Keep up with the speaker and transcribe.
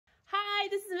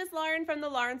Miss Lauren from the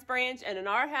Lawrence branch, and in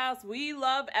our house, we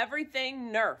love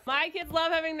everything Nerf. My kids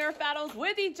love having Nerf battles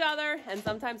with each other and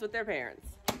sometimes with their parents.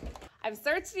 I've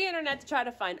searched the internet to try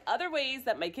to find other ways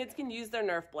that my kids can use their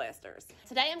Nerf blasters.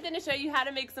 Today I'm going to show you how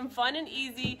to make some fun and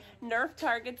easy Nerf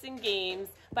targets and games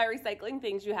by recycling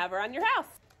things you have around your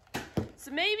house. So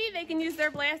maybe they can use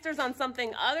their blasters on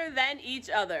something other than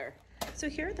each other. So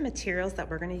here are the materials that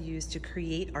we're going to use to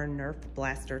create our Nerf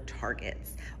blaster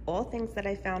targets. All things that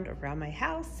I found around my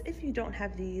house. If you don't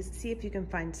have these, see if you can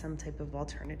find some type of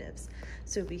alternatives.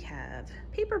 So we have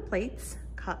paper plates,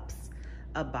 cups,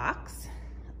 a box.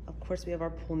 Of course, we have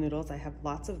our pool noodles. I have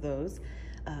lots of those.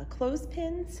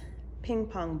 Clothespins, ping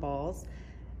pong balls,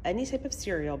 any type of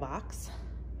cereal box,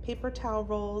 paper towel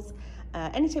rolls,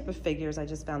 any type of figures. I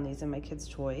just found these in my kids'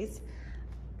 toys.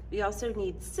 We also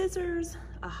need scissors,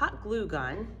 a hot glue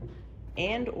gun,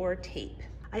 and or tape.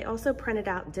 I also printed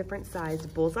out different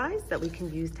sized bullseyes that we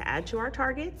can use to add to our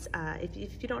targets.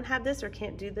 If you don't have this or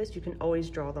can't do this, you can always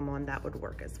draw them on. That would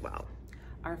work as well.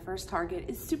 Our first target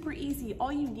is super easy.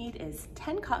 All you need is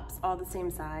 10 cups, all the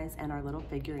same size, and our little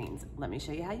figurines. Let me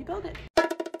show you how you build it.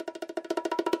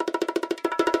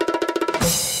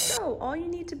 So all you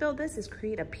need to build this is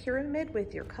create a pyramid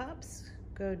with your cups.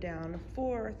 Go down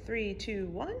 4, 3, 2,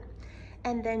 1,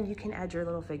 and then you can add your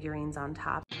little figurines on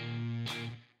top.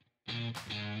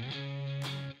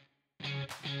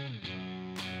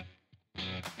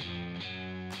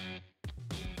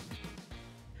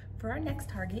 For our next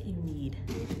target, you need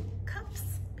cups,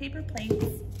 paper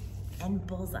plates, and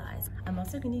bullseyes. I'm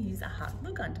also going to use a hot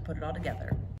glue gun to put it all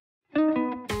together.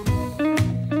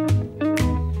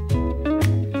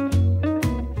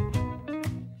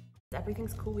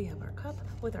 Everything's cool. We have our cup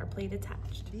with our plate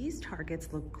attached. These targets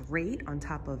look great on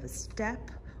top of a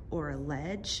step or a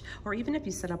ledge, or even if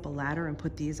you set up a ladder and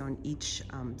put these on each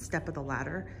step of the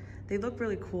ladder. They look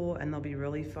really cool and they'll be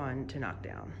really fun to knock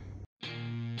down.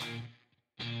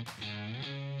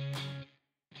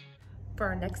 For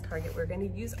our next target, we're going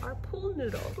to use our pool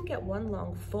noodle. You can get one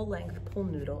long full-length pool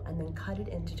noodle and then cut it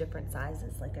into different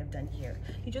sizes like I've done here.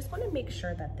 You just want to make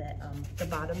sure that the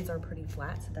bottoms are pretty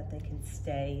flat so that they can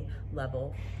stay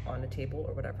level on a table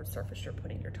or whatever surface you're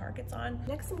putting your targets on.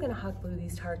 Next, I'm going to hot glue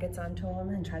these targets onto them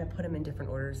and try to put them in different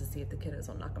orders to see if the kiddos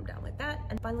will knock them down like that.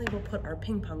 And finally, we'll put our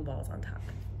ping pong balls on top.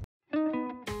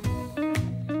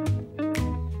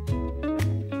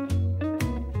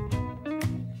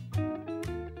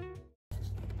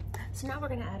 So now we're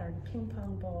gonna add our ping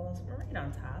pong balls right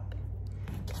on top.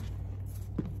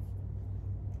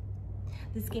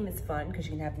 This game is fun because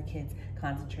you can have the kids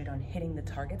concentrate on hitting the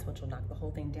targets, which will knock the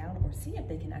whole thing down, or see if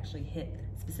they can actually hit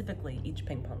specifically each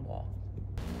ping pong ball.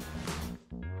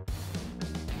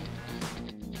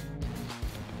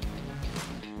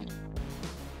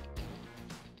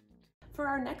 For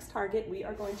our next target, we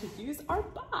are going to use our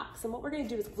box, and what we're gonna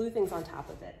do is glue things on top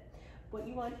of it. What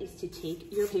you want is to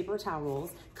take your paper towel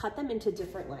rolls, cut them into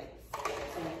different lengths.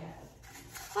 So you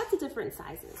have lots of different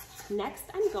sizes. Next,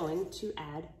 I'm going to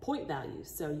add point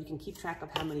values so you can keep track of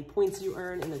how many points you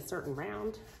earn in a certain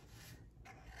round.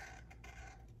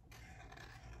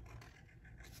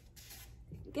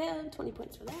 There you go, 20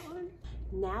 points for that one.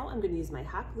 Now I'm going to use my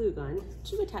hot glue gun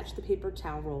to attach the paper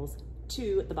towel rolls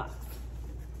to the box.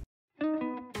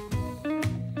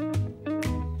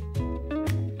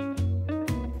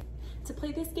 To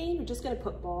play this game, you're just going to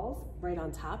put balls right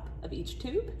on top of each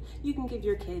tube. You can give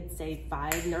your kids, say,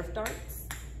 5 Nerf darts.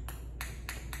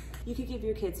 You could give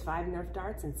your kids 5 Nerf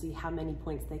darts and see how many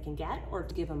points they can get, or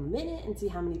to give them a minute and see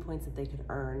how many points that they could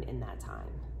earn in that time.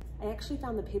 I actually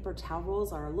found the paper towel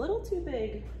rolls are a little too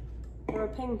big for a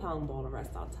ping pong ball to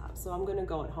rest on top, so I'm going to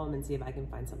go at home and see if I can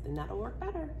find something that'll work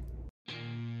better.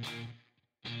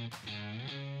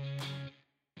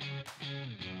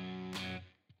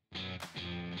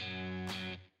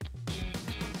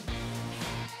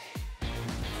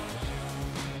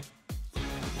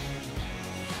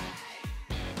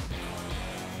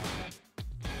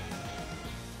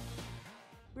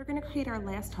 We're going to create our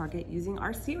last target using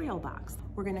our cereal box.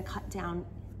 We're going to cut down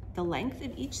the length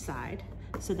of each side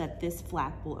so that this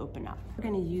flap will open up. We're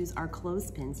going to use our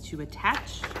clothespins to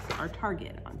attach our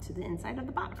target onto the inside of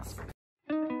the box.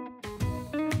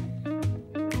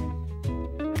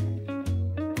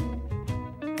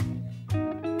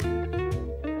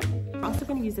 We're also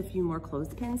going to use a few more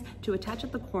clothespins to attach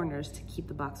at the corners to keep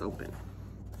the box open.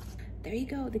 There you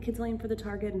go, the kid's laying for the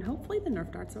target, and hopefully the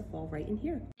Nerf darts will fall right in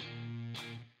here.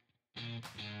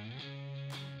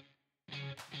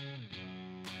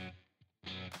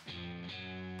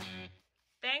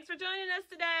 Thanks for joining us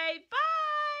today. Bye!